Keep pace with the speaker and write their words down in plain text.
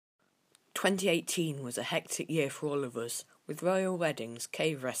2018 was a hectic year for all of us, with royal weddings,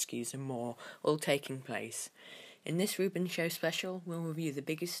 cave rescues and more all taking place. In this Reuben Show special, we'll review the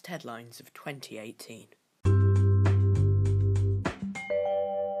biggest headlines of 2018.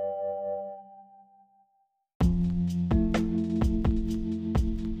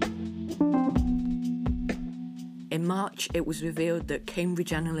 In March, it was revealed that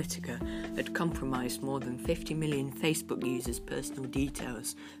Cambridge Analytica had compromised more than 50 million Facebook users' personal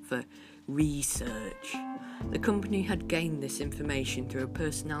details for research. The company had gained this information through a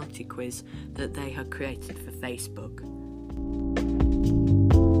personality quiz that they had created for Facebook.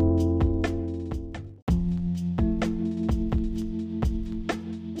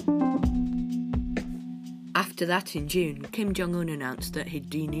 After that, in June, Kim Jong-un announced that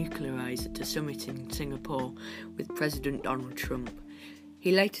he'd denuclearise at a summit in Singapore with President Donald Trump.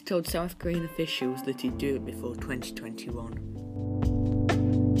 He later told South Korean officials that he'd do it before 2021.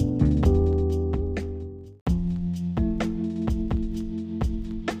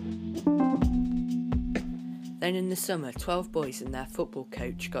 Then in the summer, 12 boys and their football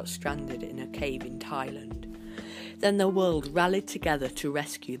coach got stranded in a cave in Thailand. Then the world rallied together to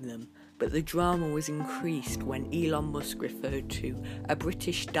rescue them. But the drama was increased when Elon Musk referred to a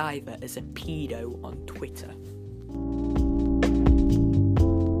British diver as a pedo on Twitter.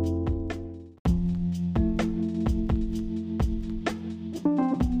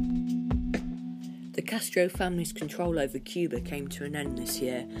 The Castro family's control over Cuba came to an end this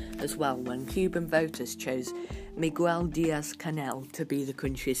year as well when Cuban voters chose Miguel Diaz-Canel to be the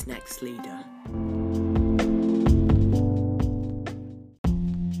country's next leader.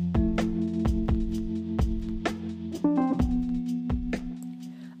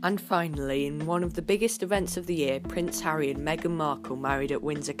 And finally, in one of the biggest events of the year, Prince Harry and Meghan Markle married at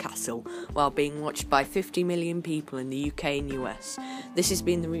Windsor Castle while being watched by 50 million people in the UK and US. This has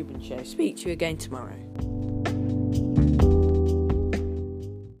been The Reuben Show. Speak to you again tomorrow.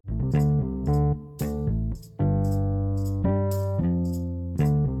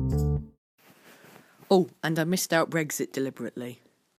 Oh, and I missed out Brexit deliberately.